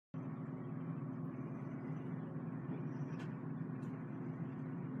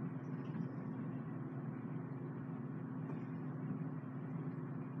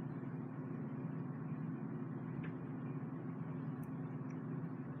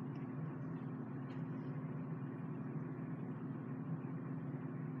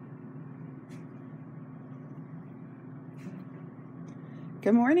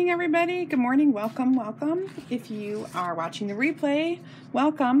Good morning, everybody. Good morning. Welcome, welcome. If you are watching the replay,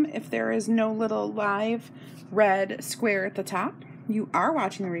 welcome. If there is no little live red square at the top, you are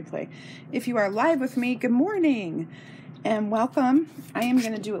watching the replay. If you are live with me, good morning and welcome. I am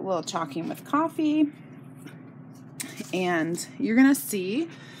going to do a little talking with coffee, and you're going to see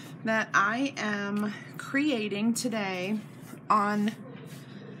that I am creating today on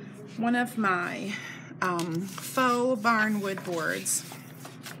one of my faux barn wood boards.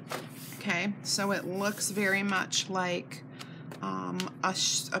 Okay, so it looks very much like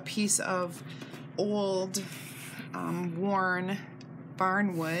a piece of old, worn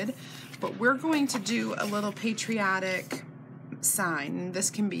barn wood, but we're going to do a little patriotic sign. This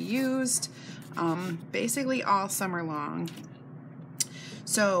can be used basically all summer long.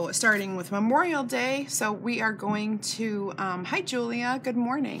 So starting with Memorial Day, so we are going to, hi Julia, good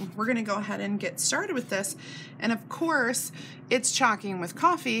morning. We're gonna go ahead and get started with this. And of course, it's chalking with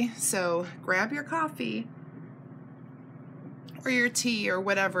coffee, so grab your coffee or your tea or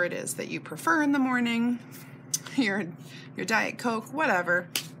whatever it is that you prefer in the morning, your Diet Coke, whatever.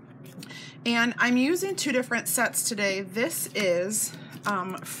 And I'm using two different sets today. This is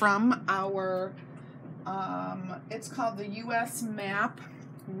from our, it's called the US map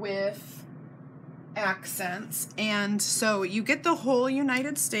with accents, and so you get the whole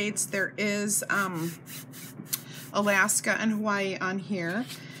United States. There is Alaska and Hawaii on here,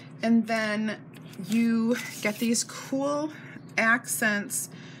 and then you get these cool accents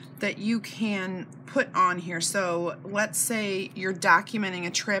that you can put on here. So let's say you're documenting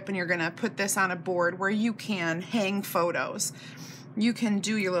a trip and you're gonna put this on a board where you can hang photos. You can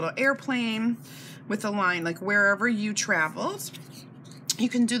do your little airplane with a line like wherever you traveled. You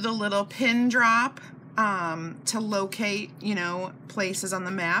can do the little pin drop to locate, you know, places on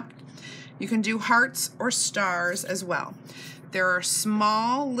the map. You can do hearts or stars as well. There are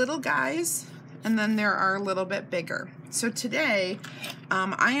small little guys, and then there are a little bit bigger. So today,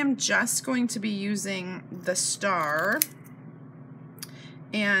 I am just going to be using the star,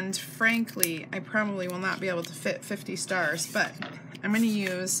 and frankly, I probably will not be able to fit 50 stars, but I'm going to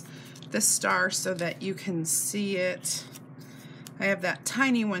use this star so that you can see it. I have that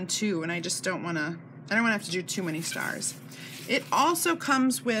tiny one too, and I just don't want to, I don't want to have to do too many stars. It also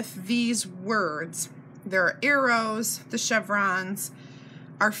comes with these words. There are arrows, the chevrons,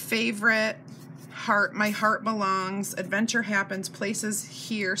 our favorite, heart, my heart belongs, adventure happens, places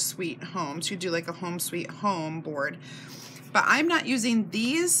here, sweet home. So you do like a home sweet home board. But I'm not using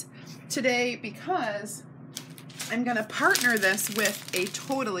these today because I'm going to partner this with a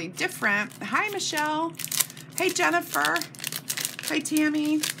totally different, hi Michelle, hey Jennifer, hi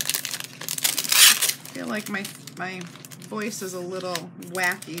Tammy. I feel like my voice is a little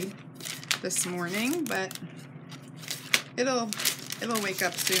wacky this morning, but it'll wake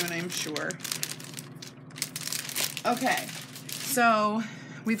up soon, I'm sure. Okay, so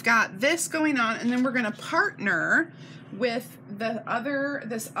we've got this going on, and then we're going to partner with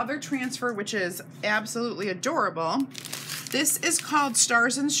this other transfer, which is absolutely adorable. This is called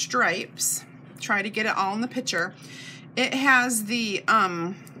Stars and Stripes. Try to get it all in the picture. It has the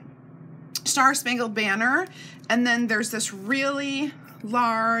Star Spangled Banner, and then there's this really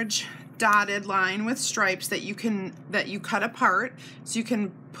large dotted line with stripes that you cut apart, so you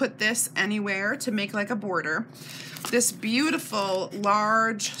can put this anywhere to make like a border. This beautiful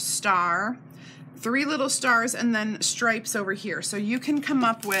large star, 3 little stars, and then stripes over here. So you can come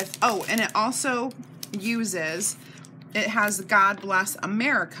up with, oh, and it also uses, it has God Bless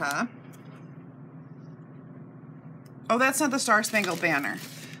America. Oh, that's not the Star Spangled Banner.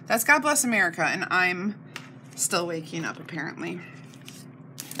 That's God Bless America, and I'm still waking up apparently.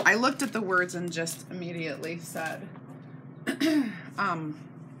 I looked at the words and just immediately said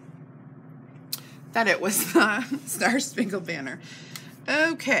that it was the Star Spangled Banner.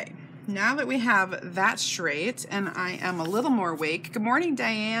 Okay, now that we have that straight and I am a little more awake, good morning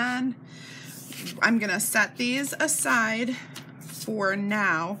Diane. I'm gonna set these aside for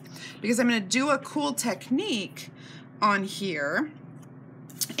now because I'm gonna do a cool technique on here,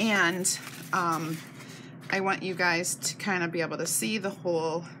 and I want you guys to kind of be able to see the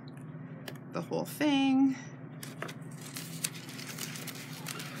whole thing.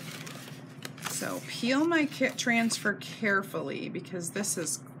 So peel my kit transfer carefully because this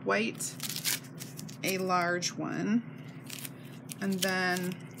is quite a large one. And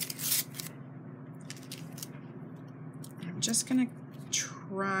then I'm just gonna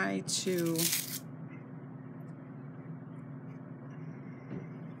try to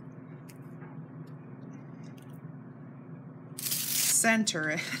center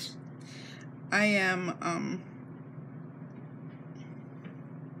it. I am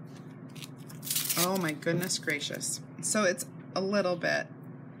Oh my goodness gracious. So it's a little bit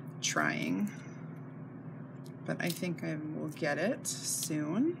trying, but I think I will get it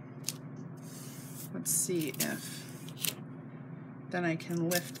soon. Let's see if then I can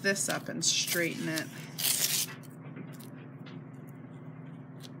lift this up and straighten it.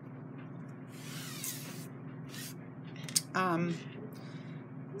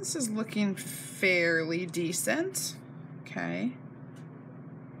 This is looking fairly decent. Okay.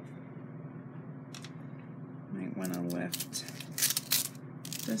 Might want to lift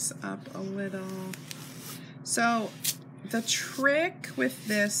this up a little. So the trick with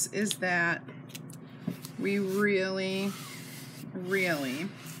this is that we really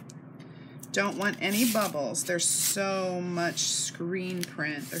don't want any bubbles. There's so much screen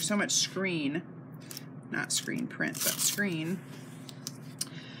print. There's so much screen, not screen print, but screen.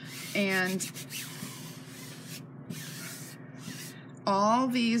 And all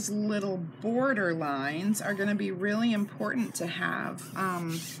these little border lines are going to be really important to have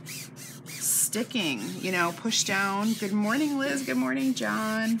sticking, you know, push down. Good morning, Liz. Good morning,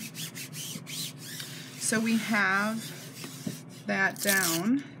 John. So we have that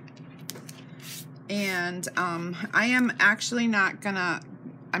down. And I am actually not gonna,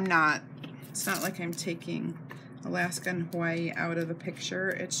 it's not like I'm taking Alaska and Hawaii out of the picture.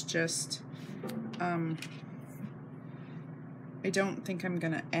 It's just, I don't think I'm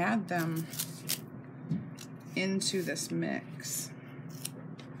gonna add them into this mix.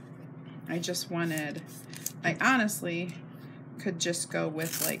 I just wanted, I honestly could just go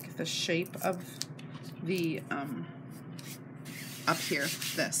with like the shape of the, up here,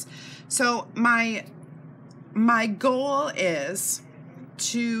 this. So my goal is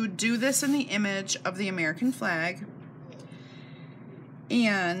to do this in the image of the American flag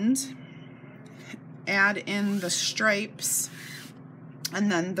and add in the stripes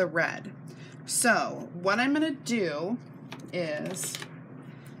and then the red. So what I'm going to do is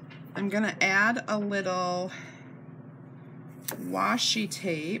I'm going to add a little washi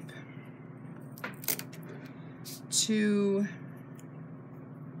tape to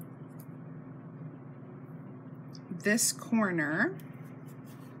this corner.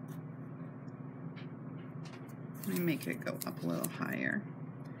 Let me make it go up a little higher.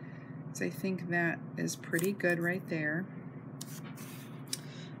 So I think that is pretty good right there.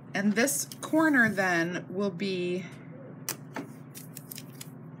 And this corner then will be,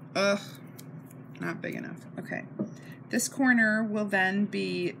 not big enough. Okay. This corner will then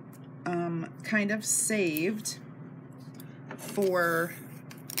be kind of saved for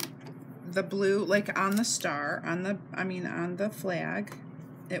the blue, like on the star, on the flag,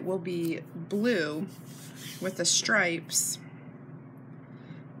 it will be blue with the stripes,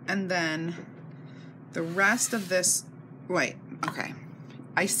 and then the rest of this, wait, okay.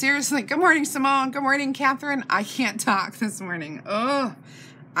 I seriously, good morning, Simone, good morning, Catherine. I can't talk this morning. Oh,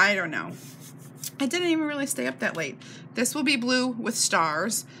 I don't know. I didn't even really stay up that late. This will be blue with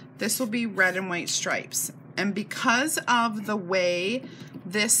stars. This will be red and white stripes. And because of the way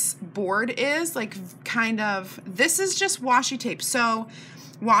this board is, like kind of, this is just washi tape. So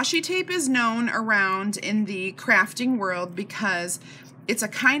washi tape is known around in the crafting world because it's a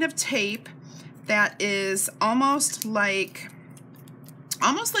kind of tape that is almost like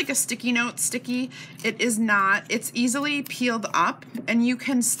a sticky note sticky. It is not, it's easily peeled up and you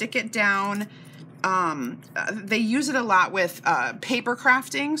can stick it down. They use it a lot with paper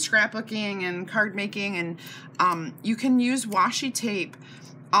crafting, scrapbooking, and card making, and you can use washi tape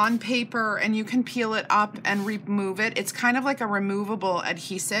on paper and you can peel it up and remove it. It's kind of like a removable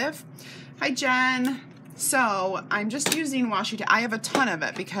adhesive. Hi, Jen. So I'm just using washi tape. I have a ton of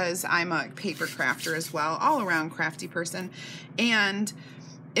it because I'm a paper crafter as well, all around crafty person, and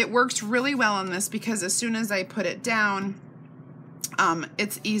it works really well on this because as soon as I put it down,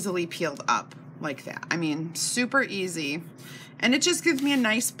 it's easily peeled up. Like that. I mean, super easy. And it just gives me a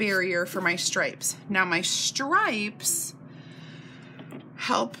nice barrier for my stripes. Now my stripes,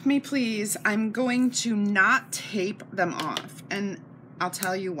 help me please, I'm going to not tape them off. And I'll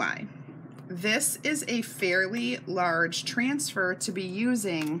tell you why. This is a fairly large transfer to be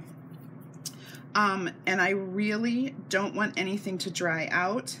using. And I really don't want anything to dry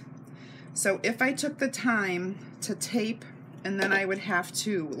out. So if I took the time to tape and then I would have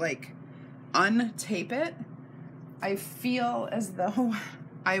to like untape it, I feel as though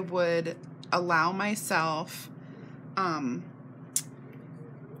I would allow myself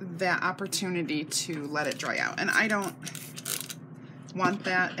that opportunity to let it dry out, and I don't want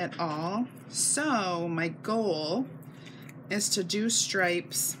that at all. So my goal is to do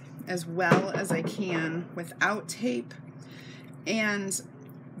stripes as well as I can without tape, and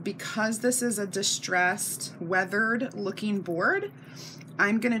because this is a distressed, weathered looking board,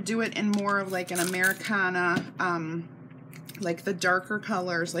 I'm gonna do it in more of like an Americana, like the darker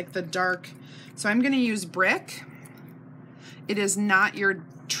colors, like the dark. So I'm gonna use brick. It is not your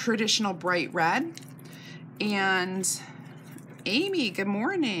traditional bright red. And Amy, good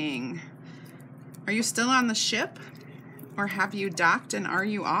morning. Are you still on the ship, or have you docked and are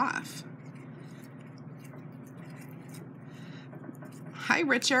you off? Hi,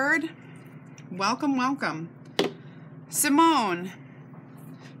 Richard. Welcome, welcome. Simone,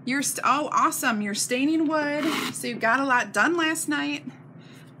 you're oh, awesome. You're staining wood, so you got a lot done last night.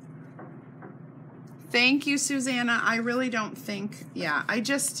 Thank you, Susanna. I really don't think, yeah, I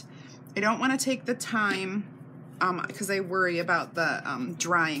don't want to take the time because I worry about the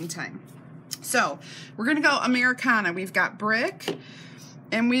drying time. So we're going to go Americana. We've got brick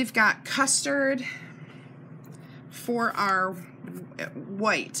and we've got custard for our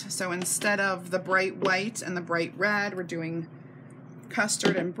white. So instead of the bright white and the bright red, we're doing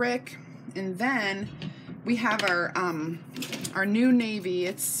custard and brick. And then we have our new navy.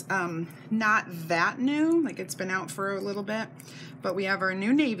 It's not that new, like it's been out for a little bit, but we have our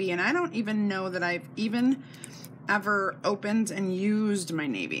new navy, and I don't even know that I've even ever opened and used my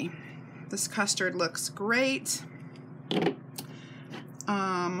navy. This custard looks great.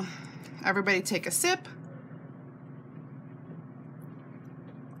 Everybody take a sip.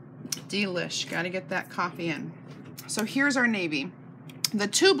 Delish, gotta get that coffee in. So here's our navy. The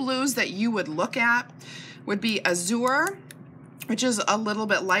two blues that you would look at would be azure, which is a little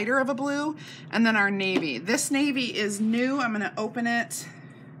bit lighter of a blue, and then our navy. This navy is new. I'm gonna open it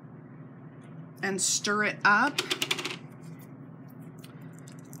and stir it up.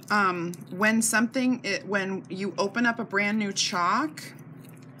 When you open up a brand new chalk,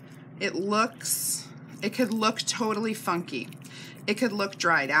 it could look totally funky. It could look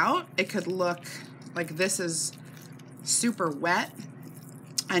dried out. It could look like this is super wet.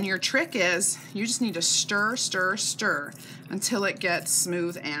 And your trick is you just need to stir, stir, stir until it gets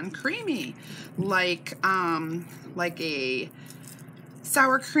smooth and creamy, like a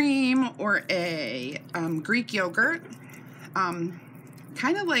sour cream or a Greek yogurt.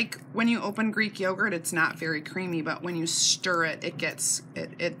 Kind of like when you open Greek yogurt, it's not very creamy, but when you stir it,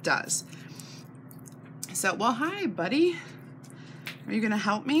 it does. So, well, hi, buddy. Are you gonna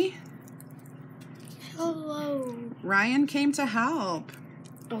help me? Hello. Ryan came to help.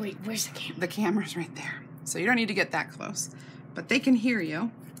 Oh wait, where's the camera? The camera's right there. So you don't need to get that close, but they can hear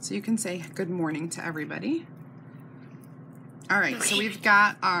you. So you can say good morning to everybody. All right, okay. So we've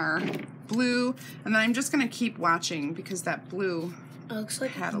got our blue, and then I'm just gonna keep watching because that blue looks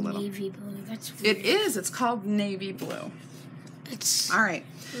like had a little navy blue. That's weird. It is. It's called navy blue. It's all right.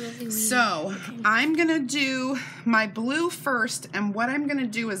 Really weird. So I'm gonna do my blue first, and what I'm gonna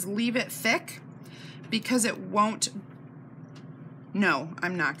do is leave it thick because it won't. No,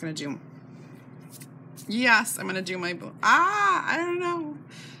 I'm not gonna do. Yes, I'm gonna do my blue. I don't know.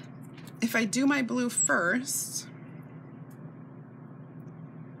 If I do my blue first.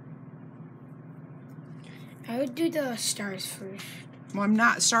 I would do the stars first. Well, I'm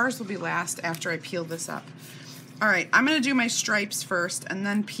not. Stars will be last after I peel this up. All right, I'm gonna do my stripes first and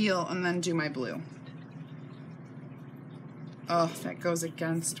then peel and then do my blue. Oh, that goes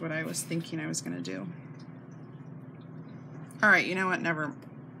against what I was thinking I was gonna do. All right, you know what, never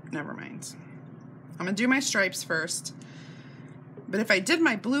mind. I'm gonna do my stripes first, but if I did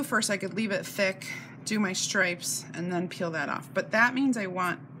my blue first, I could leave it thick, do my stripes, and then peel that off. But that means I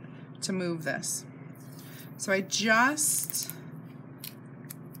want to move this. So I just,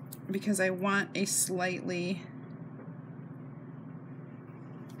 because I want a slightly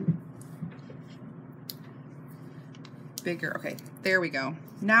bigger, okay, there we go.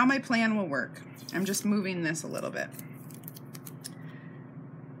 Now my plan will work. I'm just moving this a little bit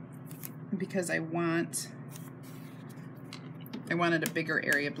because I wanted a bigger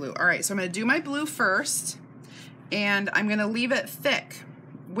area blue. All right, so I'm gonna do my blue first, and I'm gonna leave it thick,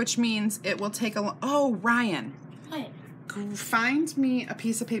 which means it will take a, oh, Ryan. What? Find me a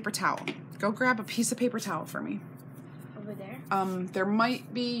piece of paper towel. Go grab a piece of paper towel for me. Over there? There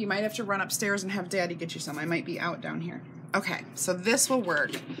might be, you might have to run upstairs and have Daddy get you some. I might be out down here. Okay, so this will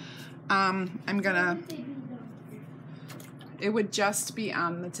work. I'm gonna, it would just be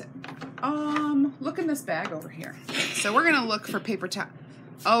on the look in this bag over here. So we're gonna look for paper towel.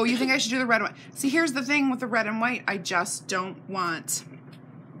 Oh, you think I should do the red and white? See, here's the thing with the red and white. I just don't want,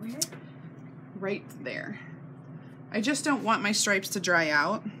 where? Right there. I just don't want my stripes to dry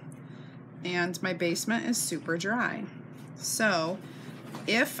out, and my basement is super dry. So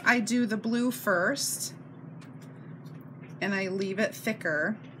if I do the blue first and I leave it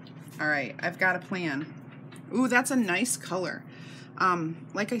thicker, All right, I've got a plan. Ooh, that's a nice color.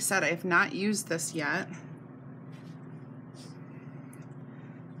 Like I said, I have not used this yet.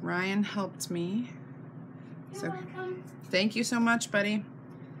 Ryan helped me. You're welcome. Thank you so much, buddy.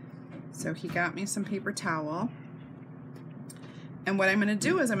 So he got me some paper towel. And what I'm gonna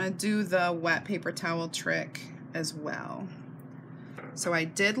do is I'm gonna do the wet paper towel trick as well. So I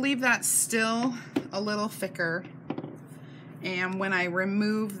did leave that still a little thicker. And when I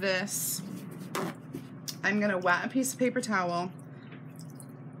remove this, I'm gonna wet a piece of paper towel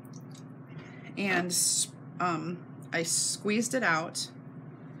and I squeezed it out.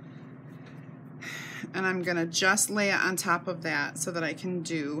 And I'm gonna just lay it on top of that so that I can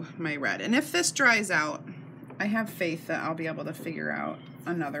do my red. And if this dries out, I have faith that I'll be able to figure out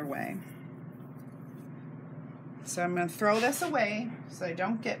another way. So I'm gonna throw this away so I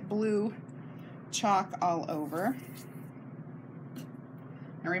don't get blue chalk all over.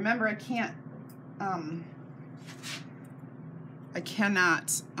 And remember, I cannot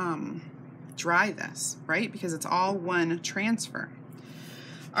dry this, right? Because it's all one transfer.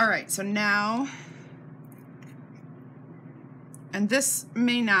 All right, so now, and this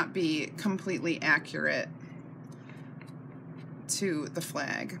may not be completely accurate to the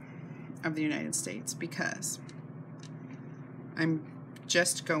flag of the United States because I'm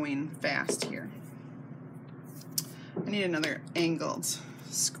just going fast here. I need another angled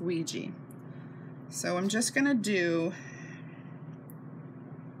squeegee. So I'm just gonna do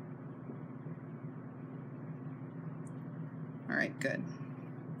all right, good.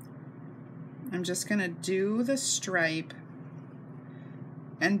 I'm just gonna do the stripe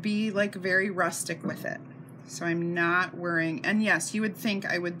and be like very rustic with it. So I'm not worrying, and yes, you would think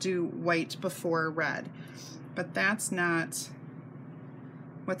I would do white before red, but that's not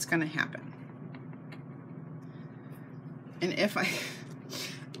what's gonna happen. And if I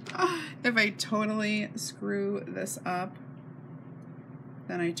totally screw this up,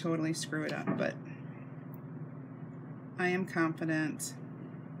 then I totally screw it up, but I am confident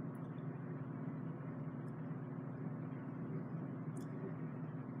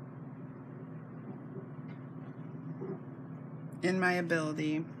in my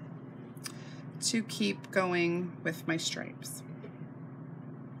ability to keep going with my stripes.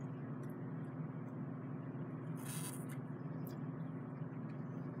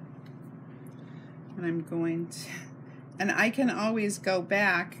 And I'm going to, and I can always go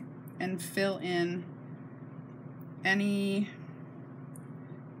back and fill in any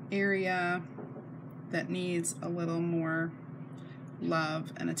area that needs a little more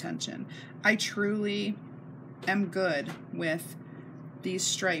love and attention. I truly am good with these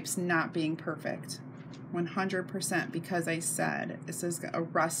stripes not being perfect 100% because I said this is a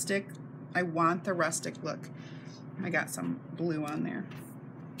rustic, I want the rustic look. I got some blue on there.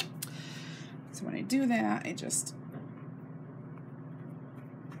 So when I do that, I just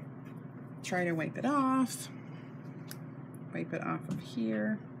try to wipe it off of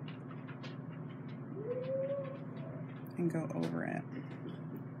here and go over it.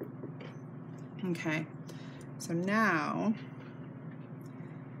 Okay, so now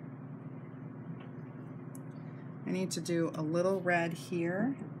I need to do a little red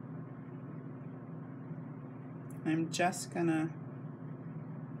here. I'm just gonna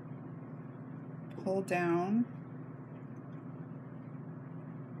pull down,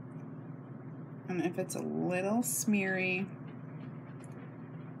 and if it's a little smeary,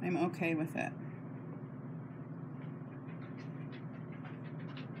 I'm okay with it.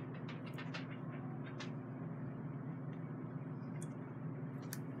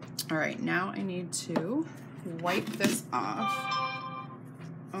 All right, now I need to wipe this off.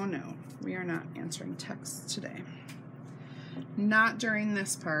 Oh no, we are not answering texts today. Not during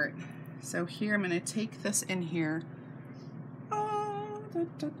this part. So here I'm going to take this in here. Oh,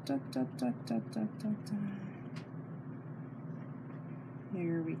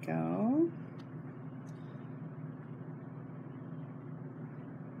 There we go.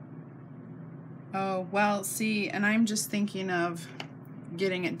 Oh, well, see, and I'm just thinking of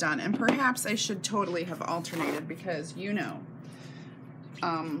getting it done. And perhaps I should totally have alternated because, you know,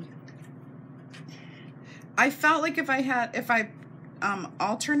 I felt like if I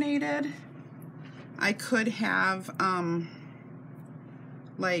alternated, I could have,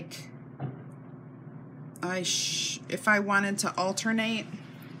 if I wanted to alternate,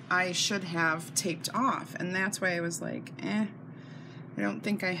 I should have taped off. And that's why I was like, I don't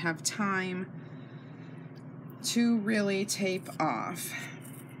think I have time to really tape off.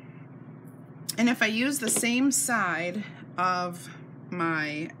 And if I use the same side of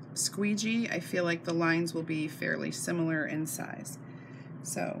my squeegee, I feel like the lines will be fairly similar in size.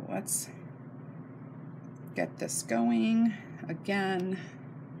 So let's get this going again.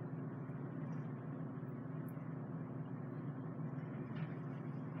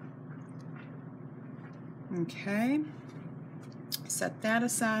 Okay, set that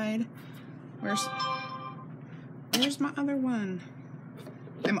aside. Where's my other one?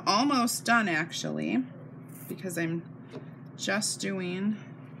 I'm almost done actually, because I'm just doing,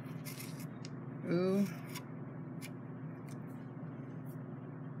 ooh.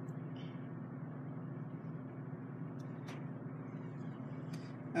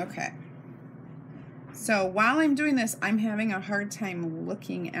 Okay. So while I'm doing this, I'm having a hard time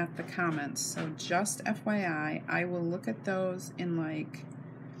looking at the comments. So just FYI, I will look at those in like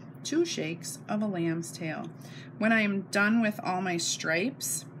 2 shakes of a lamb's tail. When I am done with all my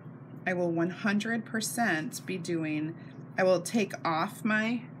stripes, I will 100% be doing, I will take off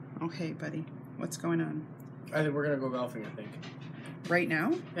my, okay buddy, what's going on? I think we're gonna go golfing, I think. Right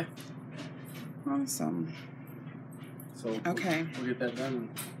now? Yeah. Awesome. So okay. We'll get that done.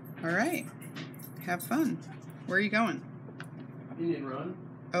 All right. Have fun. Where are you going? Indian Run.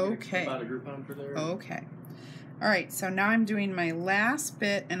 Okay. About a Groupon for there. Okay. All right, so now I'm doing my last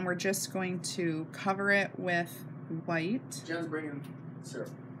bit, and we're just going to cover it with white. Jen's bringing syrup.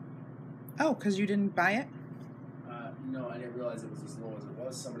 Oh, because you didn't buy it? No, I didn't realize it was as low as it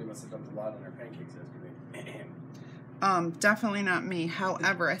was. Somebody must have dumped a lot in their pancakes yesterday. Definitely not me.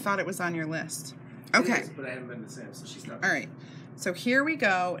 However, I thought it was on your list. Okay. It is, but I haven't been to Sam, so she's not. All right. So here we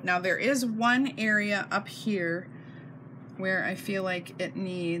go. Now there is one area up here where I feel like it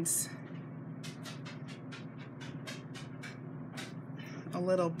needs a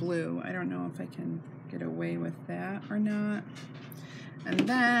little blue. I don't know if I can get away with that or not. And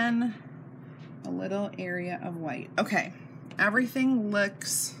then a little area of white. Okay, everything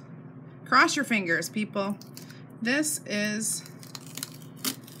looks, cross your fingers, people. This is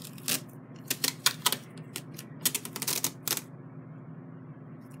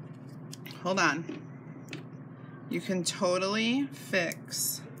hold on. You can totally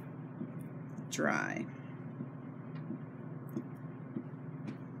fix dry.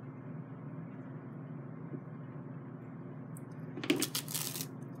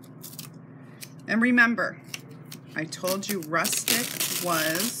 And remember, I told you rustic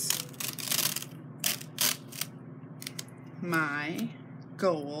was my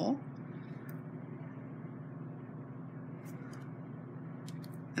goal.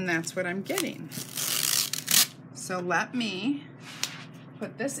 And that's what I'm getting. So let me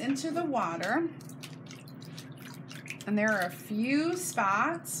put this into the water. And there are a few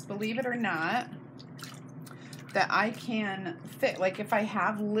spots, believe it or not, that I can fit. Like if I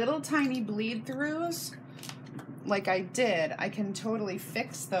have little tiny bleed throughs, like I did, I can totally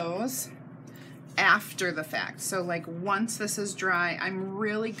fix those after the fact. So like once this is dry, I'm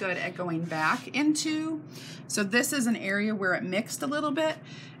really good at going back into. So this is an area where it mixed a little bit,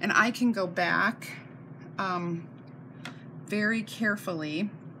 and I can go back very carefully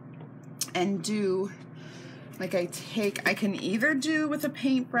and do, like I can either do with a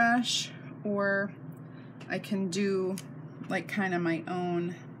paintbrush, or I can do like kind of my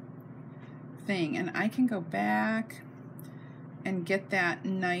own thing, and I can go back and get that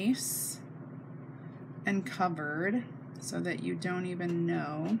nice and covered so that you don't even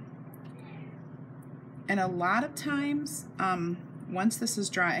know. And a lot of times, once this is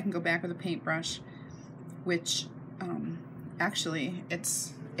dry, I can go back with a paintbrush, which actually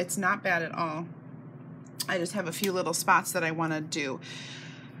it's not bad at all. I just have a few little spots that I want to do.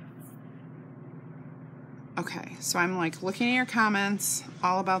 Okay, so I'm like looking at your comments,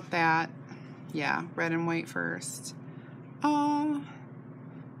 all about that. Yeah, red and white first. Oh,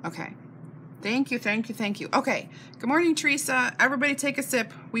 okay. Thank you, thank you, thank you. Okay, good morning, Teresa. Everybody take a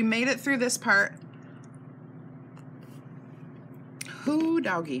sip. We made it through this part. Hoo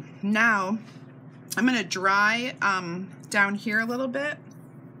doggy. Now, I'm gonna dry down here a little bit,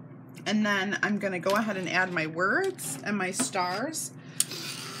 and then I'm gonna go ahead and add my words and my stars.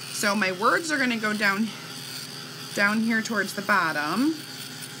 So my words are gonna go down here towards the bottom.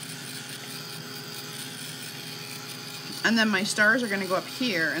 And then my stars are gonna go up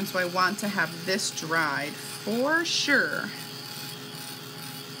here, and so I want to have this dried for sure.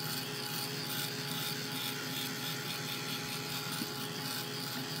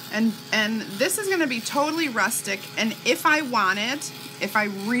 And this is gonna be totally rustic, and if I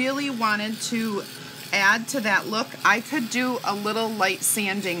really wanted to add to that look, I could do a little light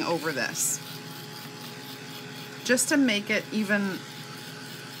sanding over this, just to make it even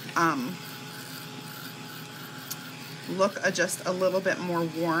look just a little bit more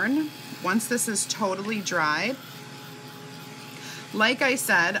worn once this is totally dried. Like I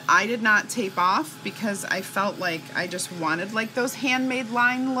said, I did not tape off because I felt like I just wanted like those handmade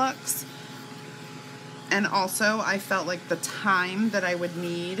line looks. And also I felt like the time that I would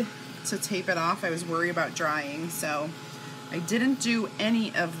need to tape it off, I was worried about drying. So I didn't do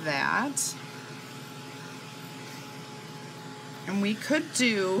any of that. And we could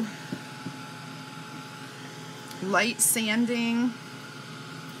do light sanding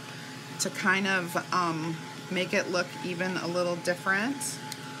to kind of make it look even a little different,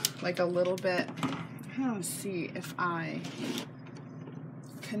 like a little bit. I want to see if I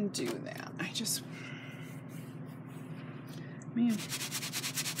can do that. Man.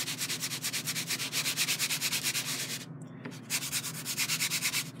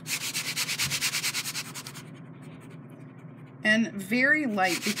 And very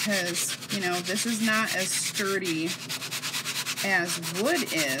light because, you know, this is not as sturdy as wood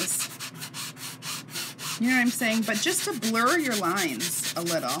is. You know what I'm saying? But just to blur your lines a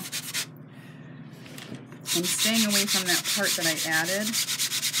little. I'm staying away from that part that I added.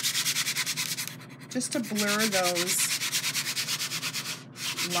 Just to blur those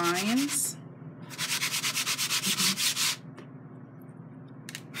lines.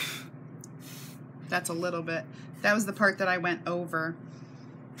 That's a little bit. That was the part that I went over.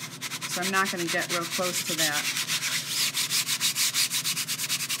 So I'm not going to get real close to that.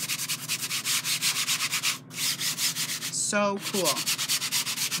 So cool.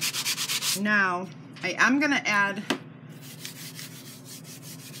 Now, I am going to add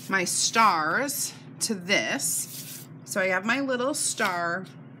my stars to this. So I have my little star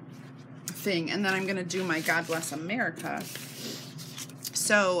thing, and then I'm going to do my God Bless America.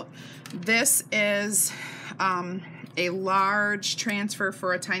 So this is a large transfer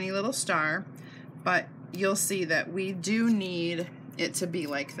for a tiny little star, but you'll see that we do need it to be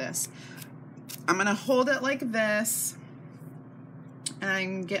like this. I'm going to hold it like this, and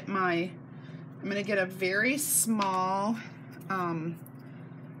I'm going to get a very small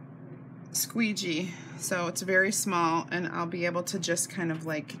squeegee. So it's very small, and I'll be able to just kind of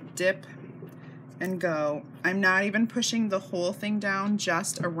like dip and go. I'm not even pushing the whole thing down,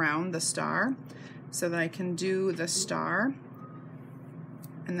 just around the star, so that I can do the star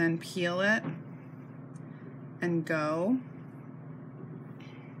and then peel it and go.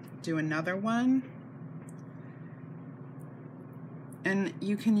 Do another one. And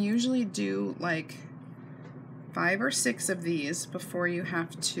you can usually do like 5 or 6 of these before you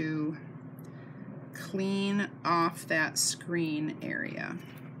have to clean off that screen area.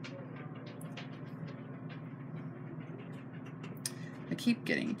 I keep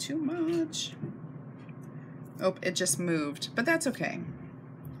getting too much. Oh, it just moved, but that's okay.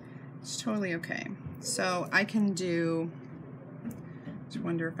 It's totally okay. So I can do, just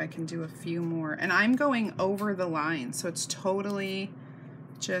wonder if I can do a few more. And I'm going over the line, so it's totally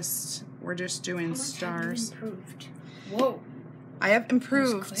just, we're just doing stars. Have you improved? Whoa. I have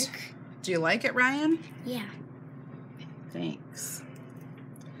improved. Do you like it, Ryan? Yeah. Thanks.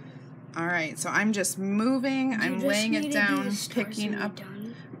 All right, so I'm just moving. I'm laying it down, picking up.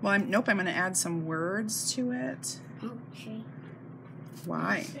 Well, nope, I'm going to add some words to it. Okay.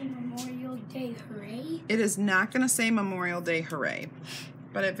 Why? Memorial Day Hooray? It is not going to say Memorial Day Hooray,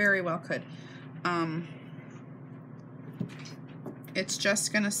 but it very well could. It's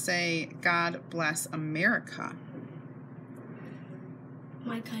just going to say God Bless America.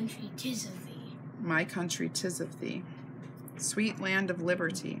 My country, 'tis of thee. My country, 'tis of thee. Sweet land of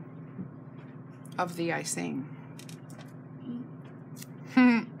liberty. Of thee I sing.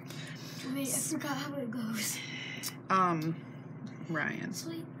 Wait, I forgot how it goes. Ryan.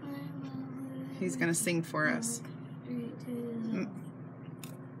 Sweet land. He's gonna sing for us.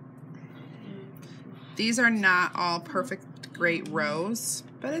 These are not all perfect great rows,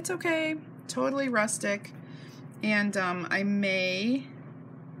 but it's okay. Totally rustic. And I may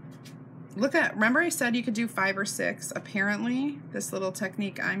look at, remember I said you could do 5 or 6. Apparently, this little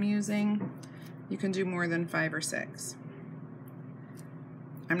technique I'm using, you can do more than 5 or 6.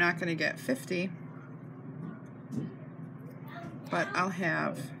 I'm not going to get 50, but I'll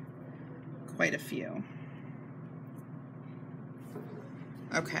have quite a few.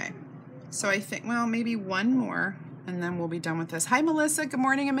 Okay, so I think, well, maybe one more, and then we'll be done with this. Hi, Melissa. Good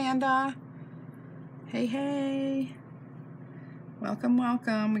morning, Amanda. Hey, hey. Welcome,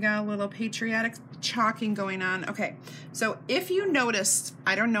 welcome. We got a little patriotic chalking going on. Okay, so if you noticed,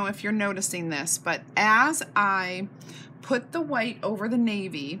 I don't know if you're noticing this, but as I put the white over the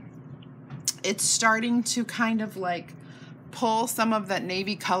navy, it's starting to kind of like pull some of that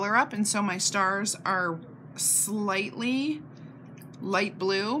navy color up, and so my stars are slightly light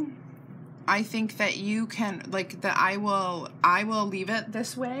blue. I think that you can, like, that I will leave it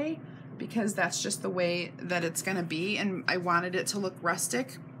this way because that's just the way that it's gonna be, and I wanted it to look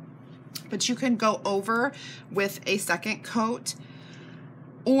rustic. But you can go over with a second coat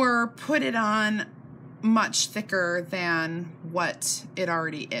or put it on much thicker than what it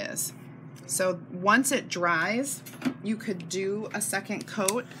already is. So once it dries, you could do a second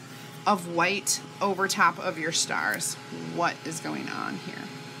coat of white over top of your stars. What is going on here?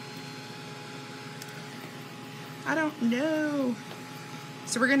 I don't know.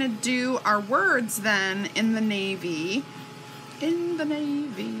 So we're gonna do our words then in the navy. In the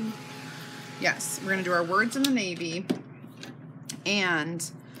navy. Yes, we're gonna do our words in the navy,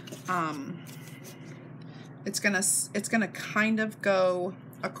 and it's gonna kind of go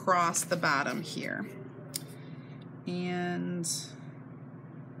across the bottom here, and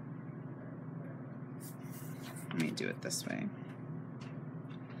let me do it this way.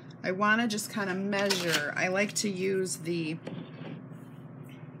 I want to just kind of measure. I like to use the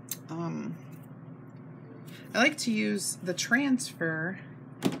transfer.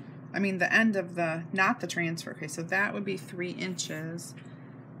 I mean the end of the, not the transfer. Okay, so that would be 3 inches.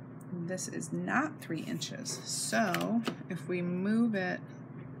 This is not 3 inches. So if we move it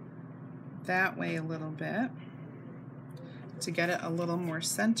that way a little bit to get it a little more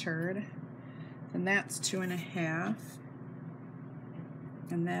centered, then that's 2.5.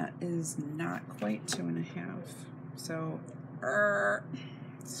 And that is not quite 2.5. So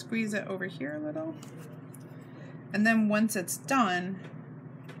squeeze it over here a little. And then once it's done,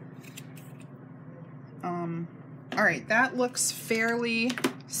 all right, that looks fairly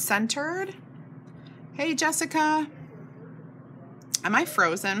centered. Hey, Jessica. Am I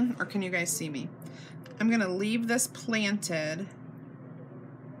frozen or can you guys see me? I'm gonna leave this planted.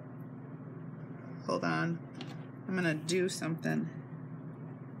 Hold on. I'm gonna do something.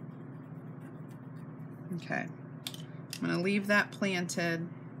 Okay. I'm gonna leave that planted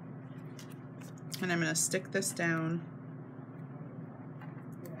and I'm gonna stick this down.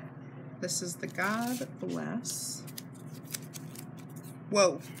 This is the God Bless.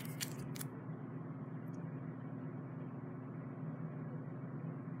 Whoa.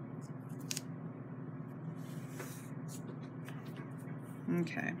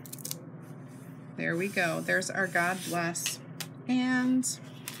 Okay. There we go. There's our God Bless. And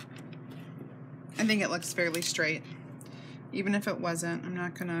I think it looks fairly straight. Even if it wasn't, I'm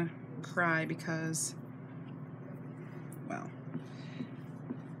not gonna cry because, well,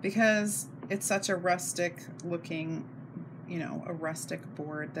 because it's such a rustic looking, you know, a rustic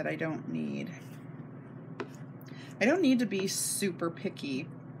board that I don't need. I don't need to be super picky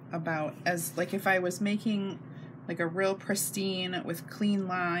about, as like if I was making like a real pristine with clean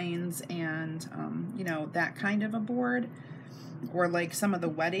lines and, you know, that kind of a board, or like some of the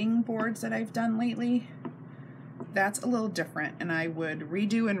wedding boards that I've done lately, that's a little different, and I would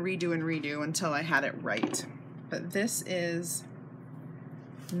redo and redo and redo until I had it right. But this is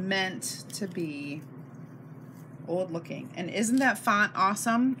meant to be old looking. And isn't that font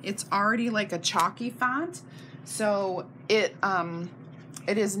awesome? It's already like a chalky font, so it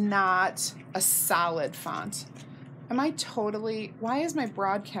is not a solid font. Am I totally, why is my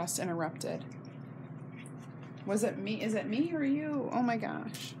broadcast interrupted? Was it me? Is it me or you? Oh my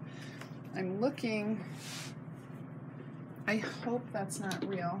gosh. I'm looking. I hope that's not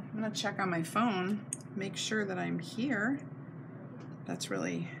real. I'm gonna check on my phone, make sure that I'm here. That's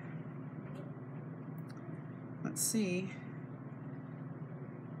really, let's see.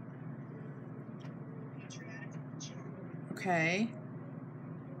 Okay.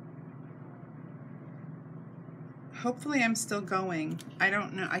 Hopefully I'm still going. I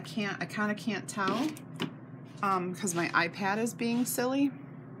don't know. I kind of can't tell because my iPad is being silly.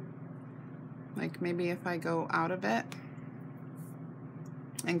 Like maybe if I go out of it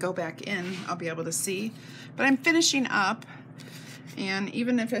and go back in, I'll be able to see. But I'm finishing up, and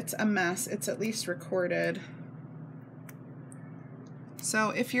even if it's a mess, it's at least recorded.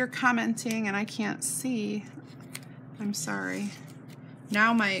 So if you're commenting and I can't see, I'm sorry.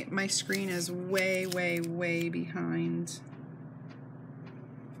 Now my screen is way, way, way behind.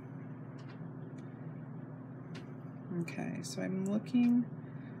 Okay, so I'm looking.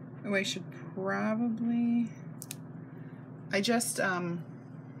 Oh, I should probably, I just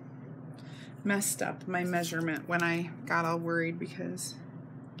messed up my measurement when I got all worried because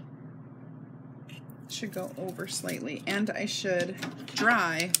it should go over slightly, and I should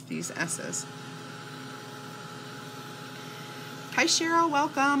dry these S's. Hi Cheryl,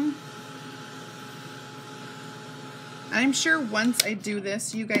 welcome. I'm sure once I do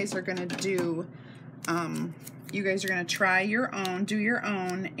this, you guys are gonna do you guys are going to try your own, do your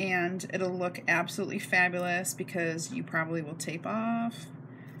own, and it'll look absolutely fabulous because you probably will tape off.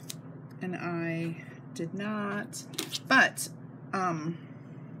 And I did not. But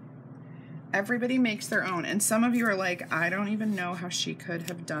everybody makes their own. And some of you are like, I don't even know how she could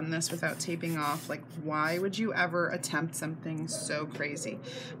have done this without taping off. Like, why would you ever attempt something so crazy?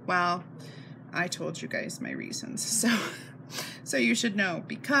 Well, I told you guys my reasons. So you should know,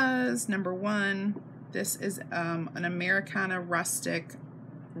 because number one, this is an Americana rustic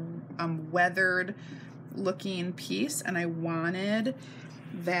weathered looking piece, and I wanted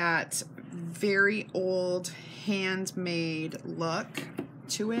that very old handmade look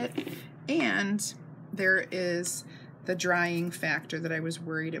to it. And there is the drying factor that I was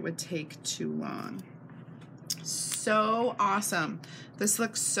worried it would take too long. So awesome. This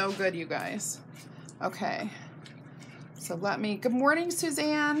looks so good, you guys. Okay. So good morning,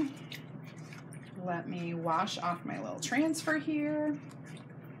 Suzanne. Let me wash off my little transfer here.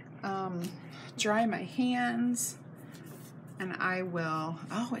 Dry my hands. And I will,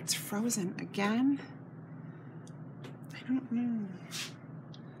 oh, it's frozen again. I don't know.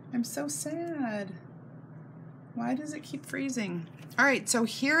 I'm so sad. Why does it keep freezing? All right, so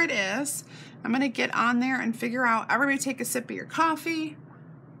here it is. I'm gonna get on there and figure out, everybody take a sip of your coffee.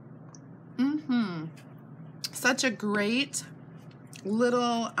 Such a great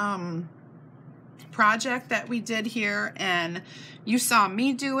little project that we did here, and you saw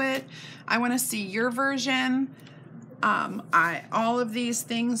me do it. I wanna see your version. All of these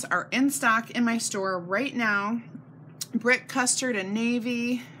things are in stock in my store right now. Brick, custard, and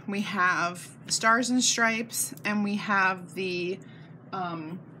navy. We have stars and stripes, and we have the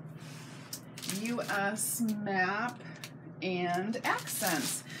US map and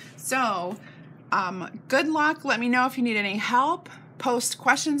accents. So good luck. Let me know if you need any help. Post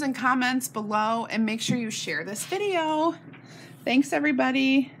questions and comments below, and make sure you share this video. Thanks,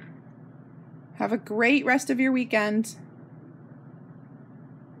 everybody. Have a great rest of your weekend.